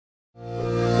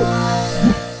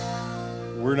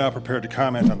not prepared to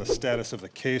comment on the status of the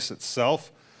case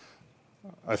itself.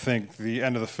 I think the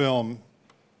end of the film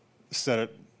said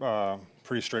it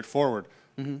pretty straightforward.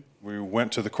 Mm-hmm. We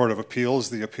went to the Court of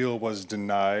Appeals, the appeal was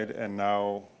denied, and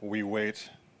now we wait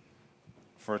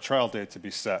for a trial date to be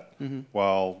set,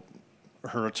 while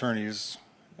her attorneys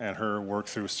and her work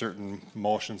through certain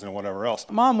motions and whatever else.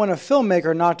 Mom, when a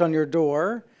filmmaker knocked on your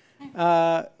door,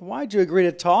 why'd you agree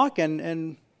to talk,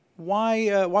 and why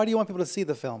do you want people to see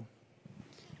the film?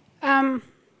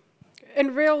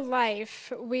 In real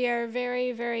life, we are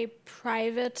very, very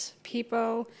private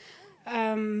people.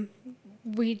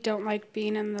 We don't like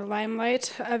being in the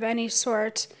limelight of any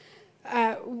sort.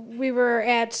 We were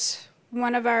at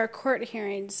one of our court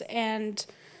hearings, and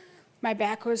my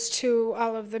back was to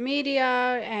all of the media,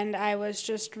 and I was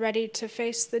just ready to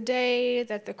face the day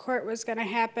that the court was going to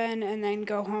happen and then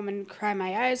go home and cry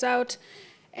my eyes out.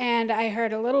 And I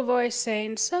heard a little voice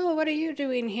saying, "So, what are you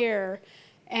doing here?"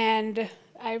 And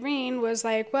Irene was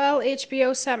like, "Well,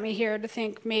 HBO sent me here to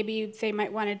think maybe they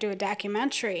might want to do a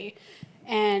documentary."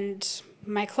 And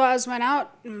my claws went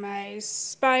out, my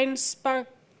spine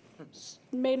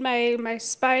made my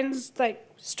spines like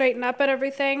straighten up and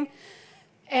everything.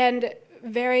 And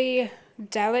very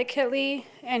delicately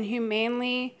and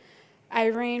humanely,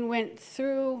 Irene went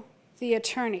through the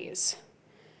attorneys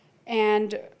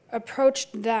and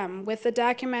approached them with the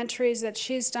documentaries that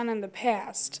she's done in the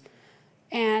past.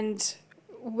 And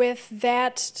with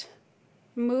that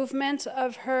movement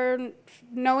of her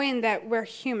knowing that we're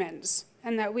humans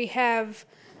and that we have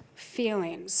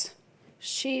feelings,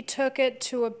 she took it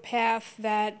to a path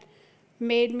that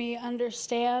made me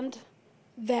understand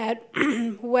that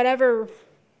whatever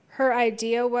her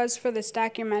idea was for this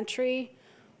documentary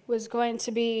was going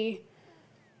to be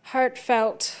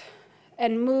heartfelt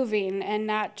and moving and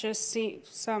not just see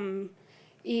some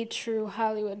true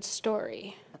Hollywood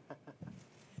story.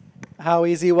 How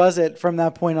easy was it from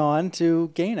that point on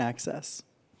to gain access?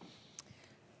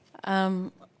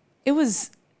 It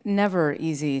was never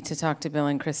easy to talk to Bill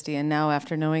and Kristi, and now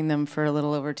after knowing them for a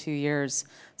little over 2 years,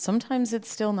 sometimes it's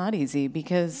still not easy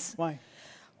because... Why?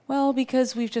 Well,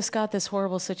 because we've just got this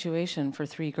horrible situation for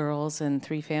 3 girls and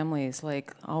 3 families,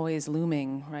 like always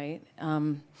looming, right?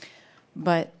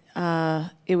 But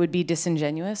it would be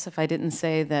disingenuous if I didn't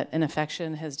say that an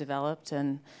affection has developed.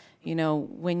 And, you know,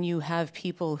 when you have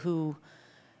people who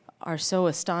are so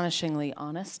astonishingly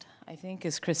honest, I think,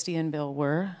 as Kristi and Bill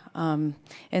were,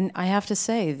 and I have to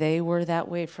say, they were that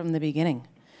way from the beginning.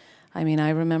 I mean, I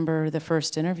remember the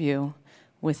first interview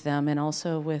with them and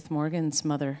also with Morgan's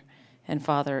mother and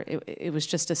father. It was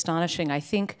just astonishing. I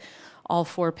think all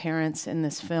 4 parents in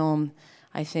this film,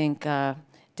 I think,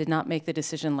 did not make the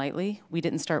decision lightly. We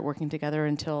didn't start working together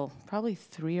until probably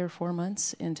 3 or 4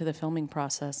 months into the filming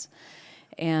process.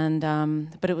 And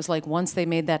but it was like once they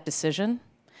made that decision,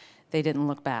 they didn't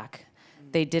look back.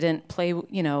 They didn't play,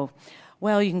 you know,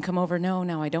 well, you can come over.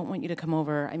 No, I don't want you to come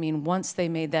over. I mean, once they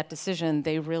made that decision,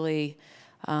 they really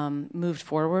moved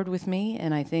forward with me,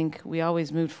 and I think we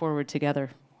always moved forward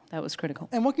together. That was critical.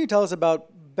 And what can you tell us about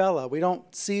Bella? We don't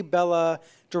see Bella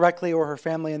directly or her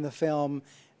family in the film.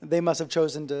 They must have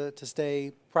chosen to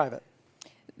stay private.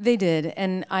 They did,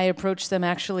 and I approached them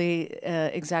actually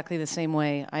exactly the same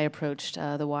way I approached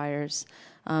the Weiers,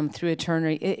 through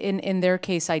attorney. In their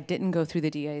case, I didn't go through the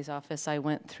DA's office. I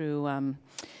went through,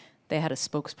 they had a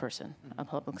spokesperson, a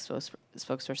public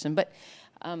spokesperson, but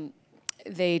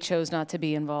they chose not to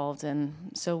be involved, and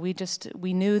so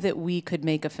we knew that we could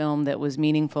make a film that was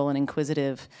meaningful and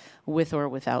inquisitive with or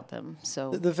without them.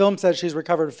 So the film says she's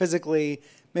recovered physically,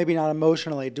 maybe not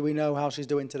emotionally. Do we know how she's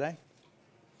doing today?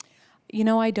 You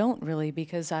know, I don't really,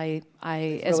 because I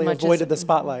really as much avoided as, the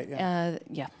spotlight.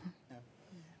 Yeah.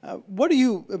 What do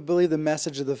you believe the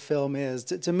message of the film is?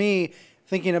 To me,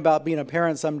 thinking about being a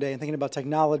parent someday and thinking about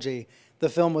technology, the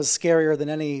film was scarier than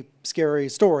any scary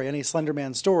story, any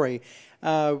Slenderman story.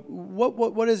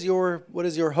 What is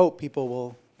your hope people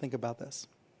will think about this?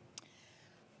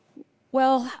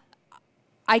 Well,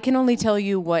 I can only tell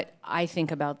you what I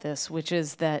think about this, which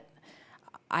is that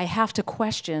I have to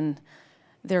question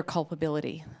their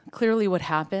culpability. Clearly what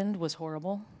happened was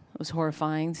horrible. It was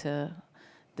horrifying to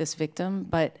this victim,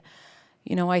 but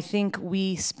you know, I think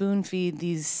we spoon-feed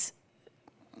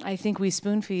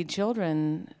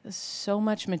children so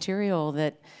much material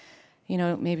that, you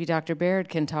know, maybe Dr. Baird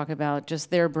can talk about, just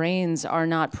their brains are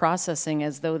not processing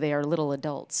as though they are little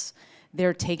adults.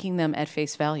 They're taking them at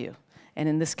face value. And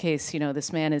in this case, you know,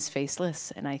 this man is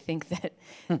faceless, and I think that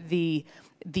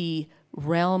the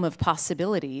realm of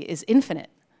possibility is infinite.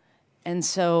 And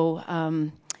so,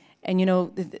 and you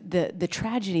know, the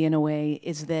tragedy in a way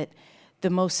is that the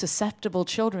most susceptible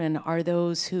children are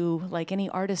those who, like any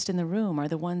artist in the room, are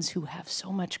the ones who have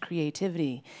so much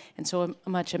creativity and so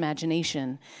much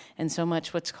imagination and so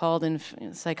much what's called in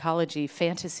psychology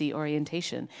fantasy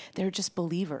orientation. They're just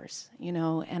believers, you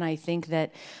know, and I think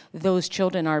that those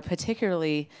children are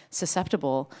particularly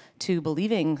susceptible to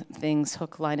believing things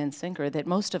hook, line, and sinker that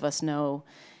most of us know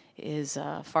is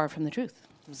far from the truth.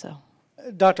 So,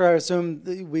 Doctor, I assume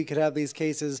that we could have these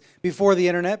cases before the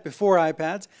internet, before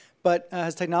iPads, but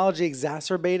has technology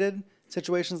exacerbated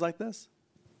situations like this?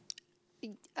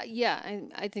 Yeah,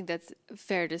 I think that's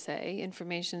fair to say.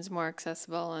 Information's more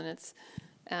accessible, and it's,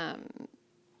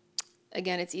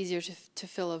 again, it's easier to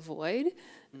fill a void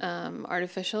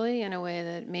artificially in a way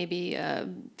that maybe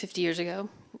 50 years ago,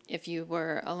 if you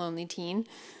were a lonely teen,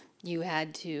 you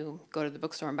had to go to the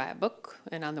bookstore and buy a book,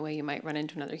 and on the way you might run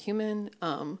into another human,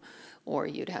 or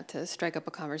you'd have to strike up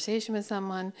a conversation with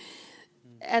someone.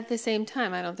 At the same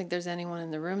time, I don't think there's anyone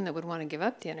in the room that would want to give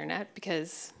up the internet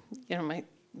because, you know,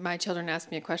 my children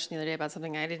asked me a question the other day about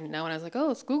something I didn't know, and I was like, oh,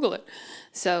 let's Google it.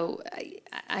 So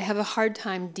I have a hard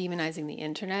time demonizing the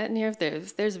internet in here.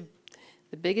 If there's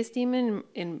the biggest demon,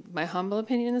 in my humble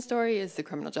opinion in the story, is the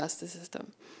criminal justice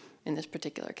system in this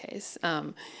particular case.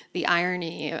 The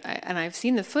irony, and I've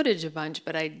seen the footage a bunch,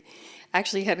 but I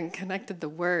actually hadn't connected the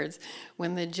words.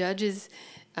 When the judge is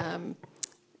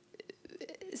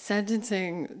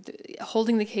sentencing,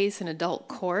 holding the case in adult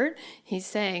court, he's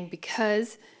saying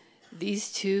because these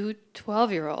two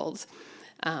 12-year-olds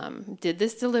did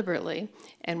this deliberately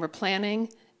and were planning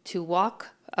to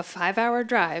walk a 5-hour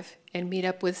drive and meet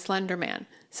up with Slenderman.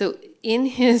 So in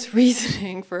his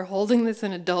reasoning for holding this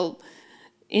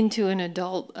into an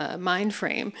adult mind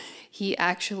frame, he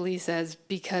actually says,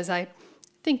 because I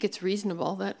think it's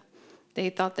reasonable that they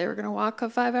thought they were going to walk a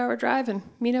 5-hour drive and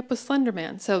meet up with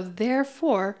Slenderman. So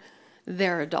therefore,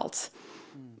 they're adults,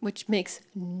 which makes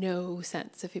no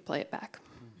sense if you play it back.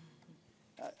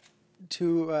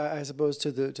 I suppose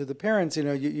to the parents, you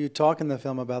know, you talk in the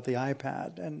film about the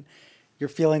iPad and your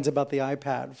feelings about the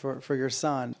iPad for your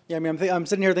son. Yeah, I mean, I'm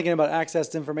sitting here thinking about access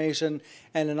to information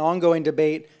and an ongoing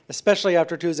debate, especially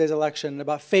after Tuesday's election,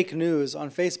 about fake news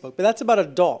on Facebook. But that's about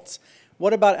adults.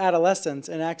 What about adolescents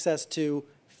and access to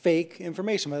fake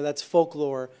information, whether that's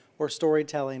folklore or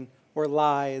storytelling or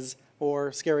lies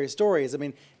or scary stories? I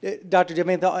mean, Doctor, do you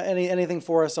have anything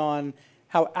for us on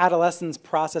how adolescents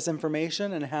process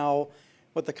information and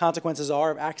what the consequences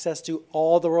are of access to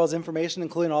all the world's information,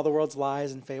 including all the world's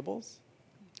lies and fables?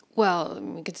 Well,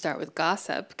 we could start with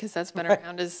gossip, because that's been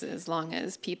around as long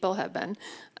as people have been.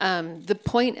 The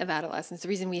point of adolescence, the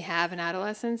reason we have an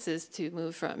adolescence, is to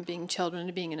move from being children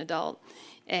to being an adult.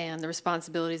 And the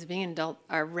responsibilities of being an adult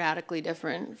are radically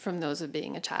different from those of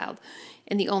being a child.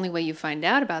 And the only way you find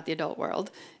out about the adult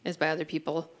world is by other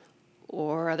people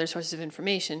or other sources of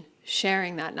information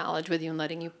sharing that knowledge with you and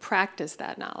letting you practice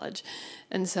that knowledge.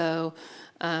 And so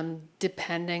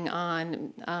depending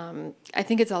on, I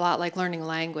think it's a lot like learning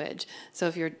language. So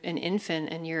if you're an infant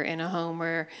and you're in a home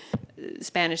where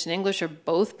Spanish and English are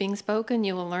both being spoken,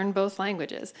 you will learn both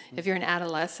languages. If you're an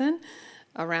adolescent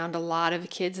around a lot of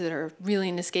kids that are really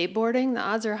into skateboarding, the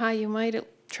odds are high you might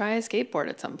try a skateboard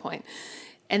at some point.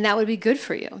 And that would be good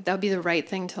for you. That would be the right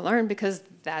thing to learn, because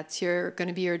that's going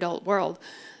to be your adult world.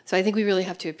 So I think we really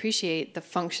have to appreciate the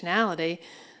functionality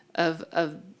of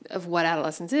what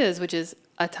adolescence is, which is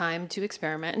a time to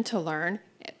experiment and to learn.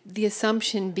 The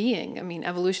assumption being, I mean,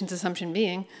 evolution's assumption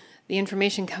being, the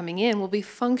information coming in will be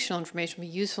functional information, will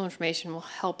be useful information, will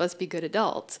help us be good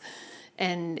adults.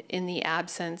 And in the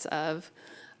absence of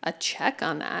a check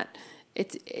on that,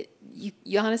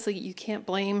 you honestly, you can't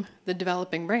blame the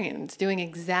developing brain. It's doing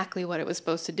exactly what it was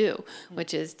supposed to do,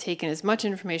 which is taking as much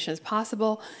information as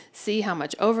possible, see how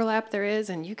much overlap there is,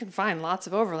 and you can find lots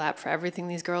of overlap for everything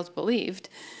these girls believed.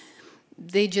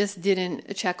 They just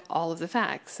didn't check all of the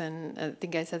facts. And I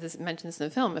think I mentioned this in the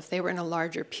film. If they were in a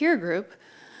larger peer group,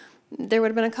 there would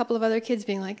have been a couple of other kids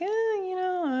being like, you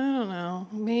know, I don't know,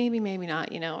 maybe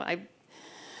not. You know,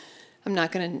 I'm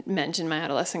not going to mention my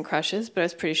adolescent crushes, but I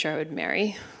was pretty sure I would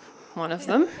marry one of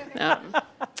them.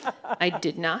 I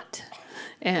did not.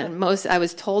 And I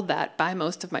was told that by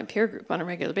most of my peer group on a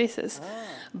regular basis.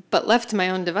 But left to my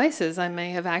own devices, I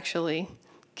may have actually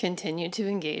continued to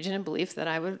engage in a belief that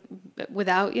I would,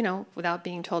 without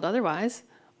being told otherwise.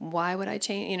 Why would I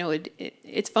change? You know,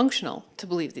 it's functional to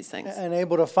believe these things. And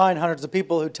able to find hundreds of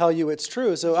people who tell you it's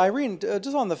true. So Irene,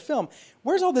 just on the film,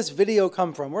 where's all this video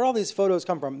come from? Where all these photos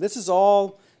come from? This is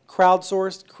all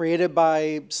crowdsourced, created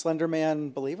by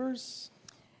Slenderman believers?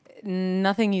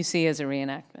 nothing you see is a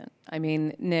reenactment. I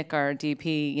mean, Nick, our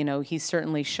DP, you know, he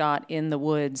certainly shot in the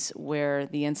woods where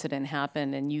the incident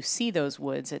happened, and you see those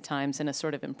woods at times in a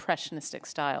sort of impressionistic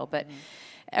style, but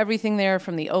everything there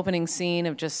from the opening scene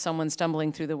of just someone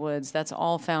stumbling through the woods, that's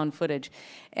all found footage.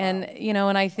 And, you know,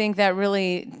 and I think that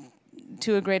really,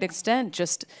 to a great extent,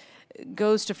 just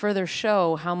goes to further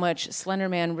show how much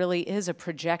Slenderman really is a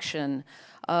projection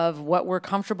of what we're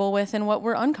comfortable with and what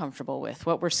we're uncomfortable with,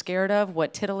 what we're scared of,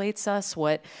 what titillates us,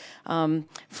 what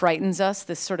frightens us,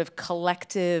 this sort of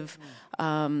collective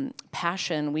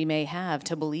passion we may have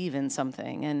to believe in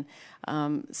something.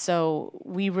 And so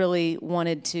we really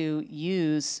wanted to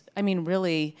use, I mean,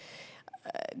 really,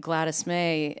 Gladys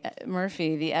May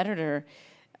Murphy, the editor,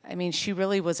 I mean, she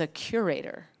really was a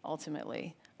curator,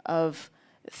 ultimately, of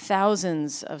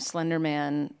thousands of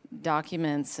Slenderman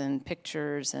documents and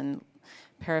pictures and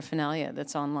paraphernalia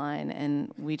that's online,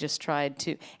 and we just tried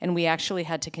to, and we actually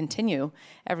had to continue.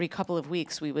 Every couple of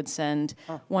weeks we would send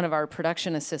one of our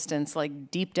production assistants like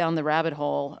deep down the rabbit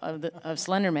hole of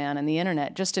Slenderman and the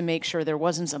internet, just to make sure there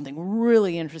wasn't something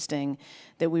really interesting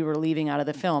that we were leaving out of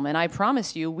the film. And I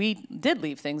promise you, we did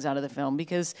leave things out of the film,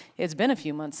 because it's been a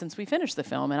few months since we finished the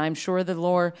film, and I'm sure the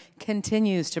lore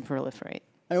continues to proliferate.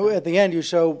 And at the end, you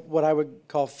show what I would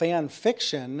call fan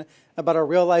fiction about a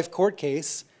real-life court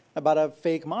case about a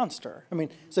fake monster. I mean,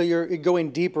 so you're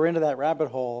going deeper into that rabbit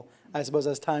hole, I suppose,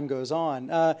 as time goes on.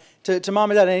 To Mom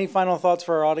and Dad, any final thoughts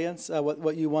for our audience?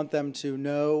 What you want them to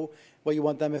know, what you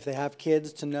want them, if they have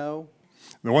kids, to know?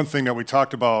 The one thing that we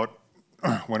talked about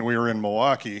when we were in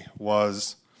Milwaukee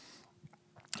was,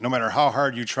 no matter how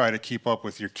hard you try to keep up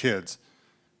with your kids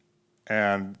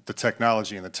and the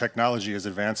technology is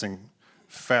advancing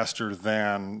faster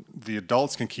than the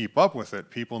adults can keep up with it,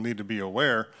 people need to be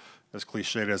aware. As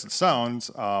cliched as it sounds,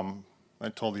 I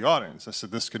told the audience, I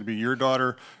said, this could be your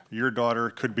daughter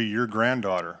could be your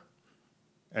granddaughter.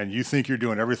 And you think you're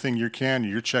doing everything you can,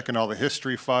 you're checking all the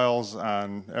history files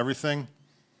on everything.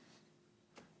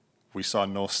 We saw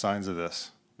no signs of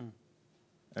this.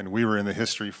 And we were in the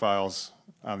history files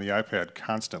on the iPad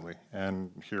constantly,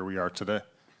 and here we are today.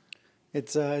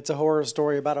 It's a horror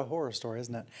story about a horror story,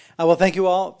 isn't it? Well, thank you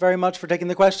all very much for taking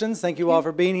the questions. Thank you all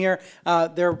for being here.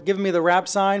 They're giving me the wrap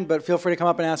sign, but feel free to come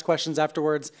up and ask questions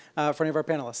afterwards for any of our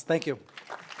panelists. Thank you.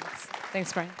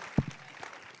 Thanks, Brian.